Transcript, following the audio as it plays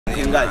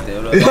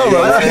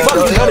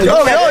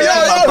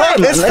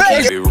It's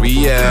fake. Keep it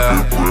real.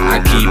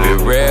 I keep it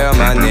real,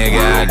 my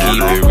nigga. I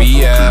keep it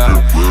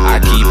real. I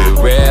keep it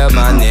real,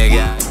 my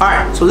nigga.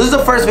 Alright, so this is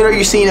the first video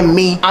you're seeing of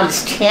me on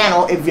this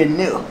channel if you're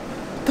new.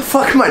 What the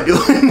fuck am I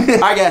doing?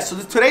 Alright guys, so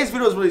today's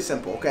video is really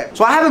simple, okay?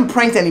 So I haven't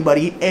pranked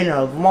anybody in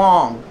a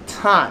long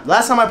time.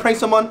 Last time I pranked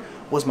someone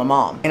was my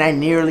mom, and I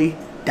nearly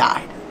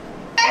died.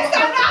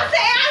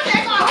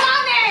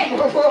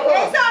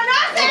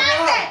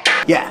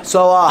 Yeah,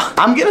 so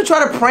I'm gonna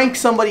try to prank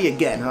somebody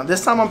again.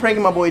 This time I'm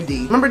pranking my boy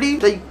D. Remember D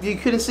that you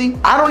couldn't see?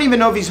 I don't even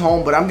know if he's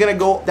home, but I'm gonna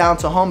go down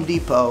to Home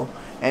Depot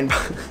and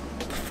what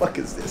the fuck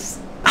is this?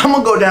 I'm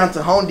gonna go down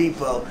to Home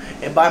Depot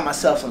and buy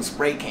myself some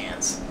spray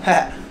cans. So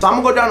I'm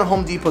gonna go down to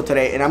Home Depot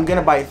today and I'm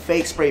gonna buy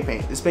fake spray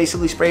paint. It's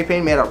basically spray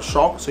paint made out of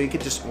chalk, so you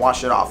can just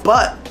wash it off.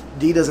 But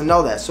D doesn't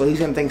know that, so he's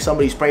gonna think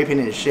somebody's spray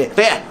painting his shit.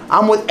 So yeah,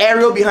 I'm with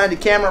Ariel behind the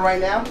camera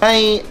right now.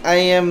 I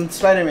am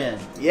Spider-Man.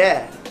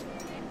 Yeah.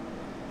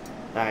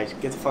 Alright,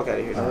 get the fuck out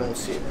of here. No one will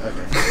see it.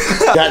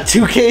 Okay. Got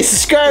 2K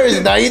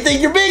subscribers, now you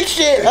think you're big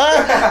shit,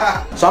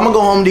 huh? So I'm gonna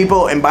go Home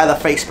Depot and buy the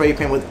fake spray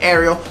paint with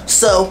Ariel.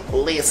 So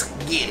let's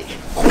get it.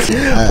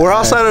 We're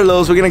outside of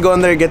Lowe's. We're gonna go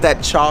in there and get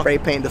that chalk spray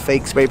paint, the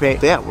fake spray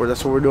paint. So yeah,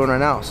 that's what we're doing right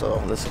now.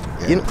 So let's.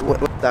 Yeah. You know,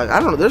 I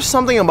don't know. There's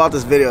something about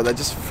this video that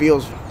just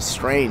feels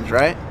strange,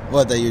 right?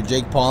 What? That you're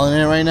Jake Paul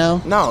in it right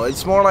now? No,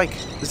 it's more like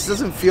this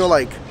doesn't feel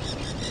like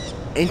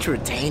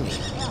entertaining.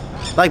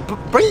 Like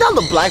bring down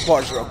the black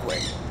bars real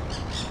quick.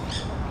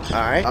 All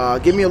right.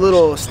 Give me a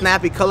little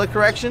snappy color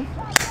correction.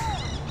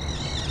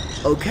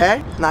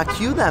 Okay. Now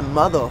cue that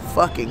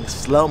motherfucking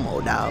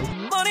slow-mo, dog.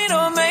 Money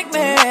don't make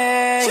me,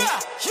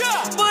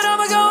 but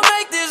I'ma go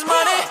make this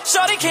money.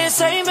 Shorty can't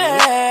save me.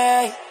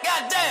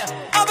 Goddamn.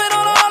 I've been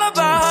all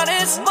about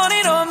this.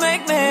 Money don't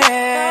make me,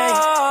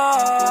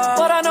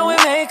 but I know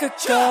it make her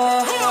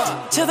go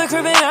to the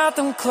crib and out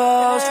them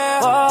clothes.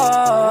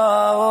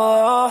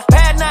 Whoa.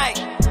 Bad night.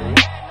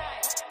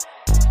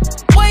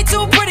 Way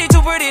too pretty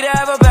to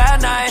have a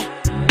bad night.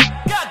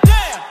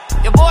 Goddamn.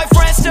 Your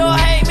boyfriend still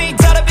hate me.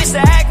 Tell the bitch to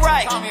act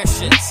right. Calm your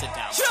shit. Sit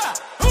down.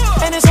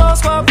 And this whole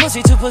squad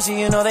pussy to pussy,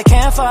 you know they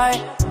can't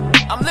fight.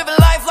 I'm living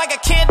life like I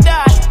can't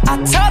die. I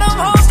tell them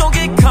hoes don't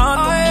get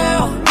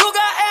comfortable. You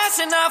got ass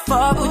and I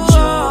fuck with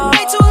you.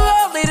 Ain't too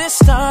lovely to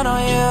stun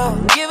on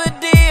you. Give a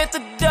D at the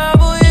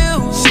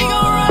W. She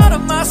gon' ride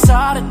on my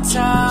side of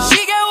town.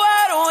 She get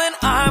wet when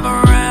I'm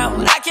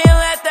around. I can't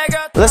let that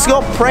girl. Let's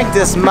go prank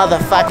this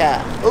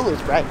motherfucker. Ooh,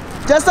 it's bright.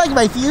 Just like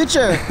my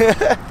future.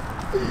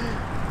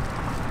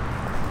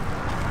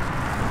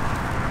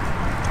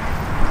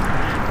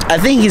 I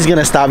think he's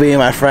gonna stop being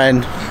my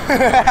friend.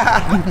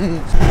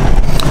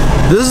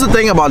 This is the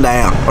thing about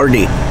Dayan, or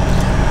D.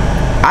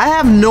 I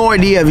have no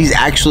idea if he's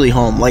actually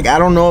home. Like, I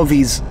don't know if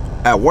he's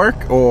at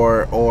work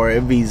or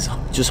if he's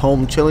just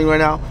home chilling right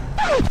now.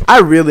 I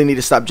really need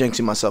to stop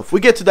jinxing myself. We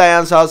get to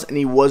Dayan's house and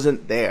he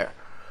wasn't there.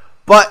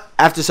 But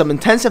after some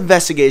intense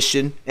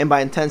investigation, and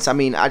by intense I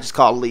mean I just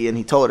called Lee and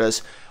he told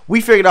us,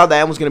 we figured out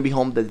Dayan was going to be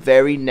home the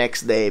very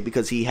next day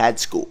because he had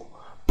school.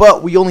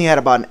 But we only had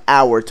about an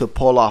hour to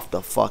pull off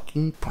the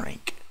fucking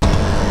prank.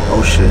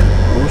 Oh shit.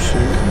 Oh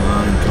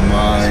shit. Come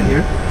on.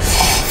 Here?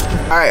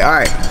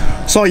 Alright.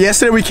 So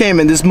yesterday we came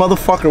and this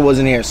motherfucker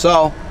wasn't here.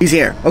 So he's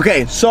here.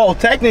 Okay, so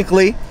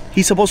technically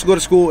he's supposed to go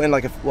to school in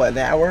like an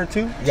hour or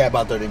two? Yeah,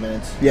 about 30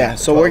 minutes. Yeah,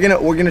 so we're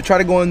gonna try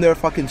to go in there,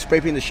 fucking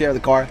spray paint the share of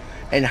the car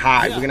and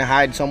hide. Yeah. We're gonna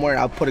hide somewhere and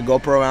I'll put a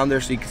GoPro around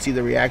there so you can see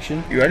the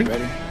reaction. You ready?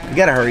 Ready. You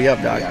gotta hurry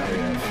up, dog. Yeah,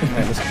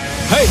 right, let's go.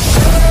 Hey.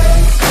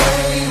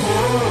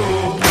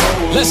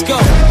 Let's go.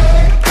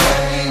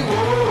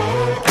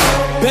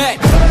 Back.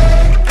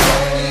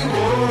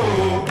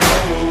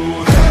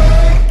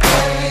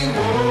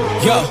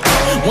 Yo,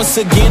 once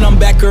again I'm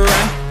back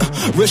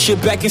around. Real shit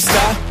back in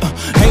style.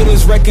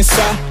 Haters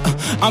reconcile.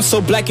 I'm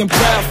so black and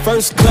proud.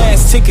 First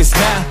class tickets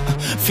now.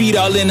 Feet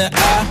all in the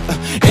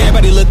eye.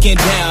 Everybody looking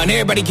down.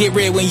 Everybody get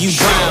red when you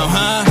drown,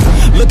 huh?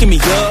 Looking me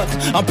up.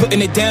 I'm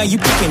putting it down. You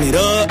picking it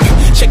up.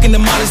 Checking the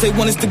models. They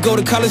want us to go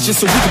to college just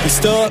so we can be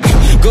stuck.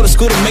 Go to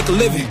school to make a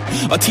living.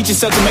 Or teach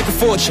yourself to make a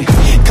fortune.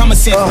 Common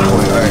sense.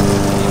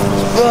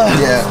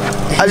 Yeah.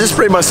 I just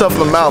sprayed myself in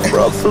the mouth,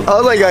 bro.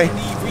 I was like,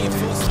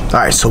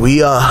 Alright, so we're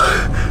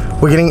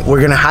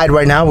gonna hide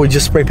right now. We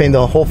just spray painted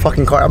the whole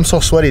fucking car. I'm so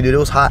sweaty, dude. It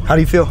was hot. How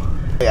do you feel?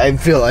 I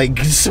feel like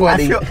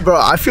sweaty.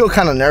 I feel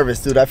kind of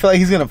nervous, dude. I feel like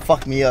he's gonna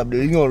fuck me up,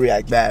 dude. He's gonna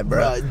react bad,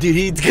 bro. Dude,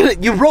 he's gonna.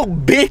 You broke,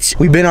 bitch.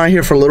 We've been out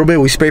here for a little bit.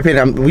 We spray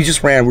painted. We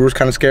just ran. We were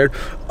kind of scared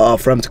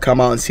for him to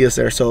come out and see us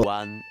there. So.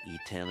 One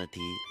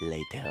eternity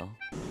later.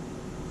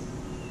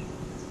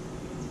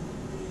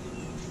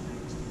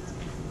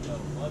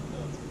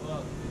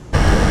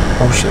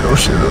 Oh shit! Oh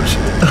shit! Oh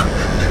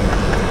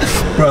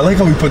shit! Bro, I like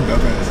how we put that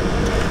fast.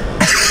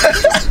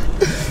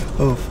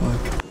 Oh fuck.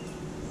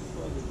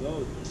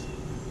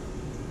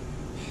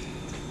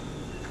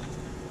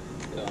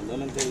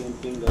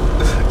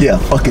 Yeah,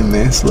 fucking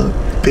manslaughter,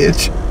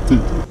 bitch.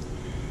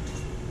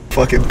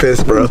 Fucking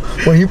pissed, bro.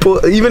 When he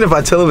pull, even if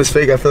I tell him it's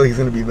fake, I feel like he's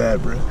gonna be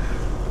mad, bro.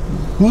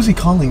 Who's he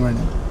calling right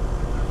now?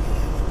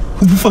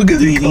 Who the fuck is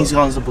he? You think he's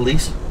calling the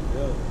police?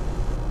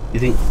 You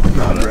think?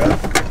 Nah, bro.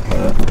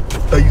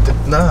 Oh, you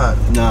think? Nah.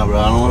 Nah, bro.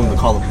 I don't want him to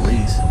call the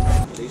police.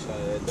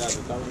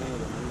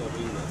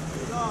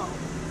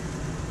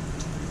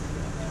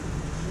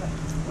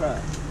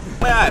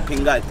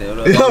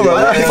 Yo, bro.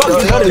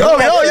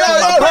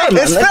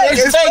 It's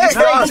fake.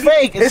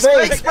 Spray paint. It's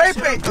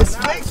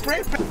fake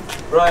spray paint.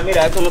 Bro,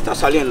 mira, esto no está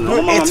saliendo.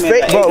 No, It's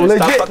fake, bro.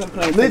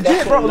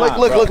 Legit, bro.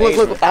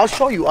 Look. I'll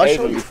show you. I have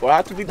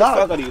to be the fuck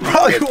out of you.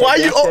 Bro, why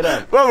you?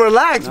 Bro,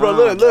 relax, bro.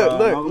 Look.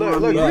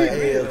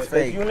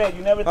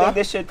 You never think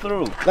this shit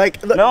through.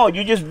 Like, look. No,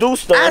 you just do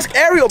stuff. Ask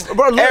Ariel,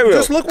 bro. Look, Ariel,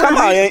 just look. come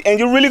on, and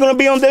you're really gonna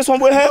be on this one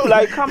with him?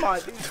 Like, come on,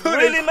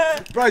 really,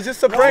 man? Bro, it's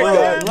just a prank.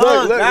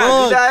 Look.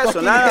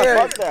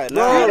 Fuck that.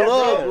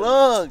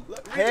 Look.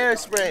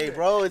 Hairspray,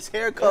 bro. It's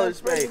hair color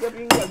spray.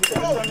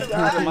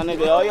 My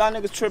nigga, all y'all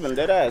niggas tripping.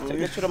 Dead ass. Take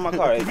this shit on my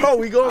car, Adrian. Bro,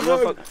 we gonna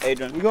go.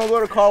 Adrian. We gonna go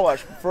to car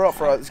wash for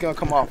us. It's gonna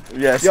come off.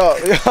 Yes. Yo,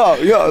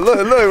 look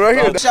right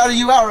here. Shouting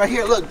you out right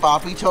here. Look,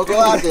 Poppy Choco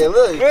out there.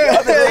 Look. Bro,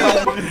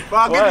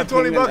 I'll give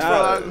you $20 for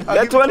that.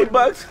 That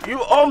 $20, you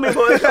owe me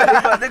for it.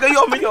 Nigga, you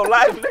owe me your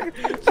life, nigga.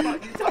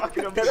 What you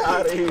talking about? Get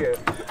out of here.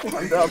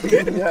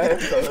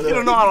 You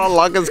don't know how to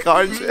unlock his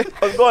car and shit.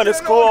 I was going to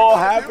school all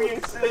happy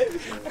and shit.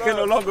 I can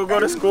no longer go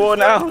to school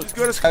now.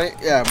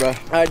 Yeah, bro. All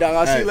right, dog.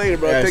 I'll see you later,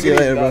 bro. Yeah, Take see you it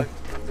later, easy, bro. dog.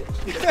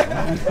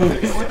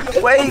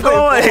 Where you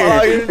going?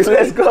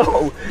 Let's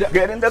go.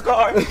 Get in the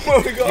car.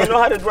 You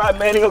know how to drive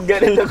manual.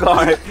 Get in the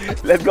car.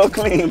 Let's go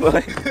clean,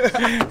 boy.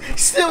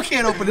 Still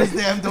can't open this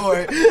damn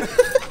door.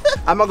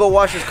 I'm gonna go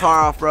wash his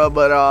car off, bro.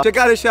 But check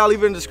out his shit. I'll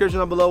leave it in the description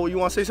down below. You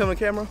want to say something to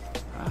the camera?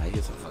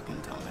 He's a fucking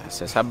dumbass.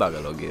 That's how about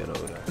lo quiero.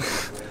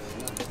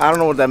 I don't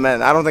know what that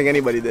meant. I don't think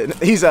anybody did.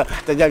 He's a.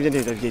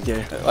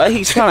 Why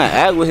he's trying to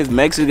act with his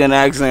Mexican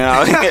accent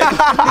out here?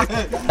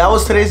 That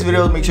was today's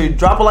video. Make sure you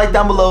drop a like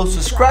down below,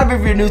 subscribe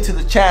if you're new to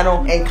the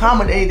channel, and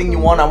comment anything you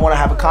want. I want to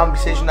have a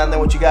conversation down there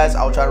with you guys.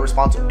 I'll try to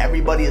respond to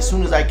everybody as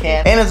soon as I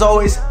can. And as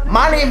always,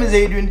 my name is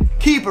Adrian.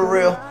 Keep it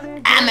real.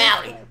 I'm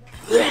out.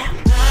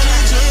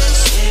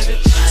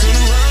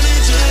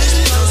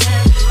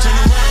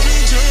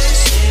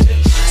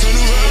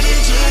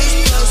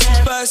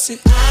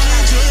 it.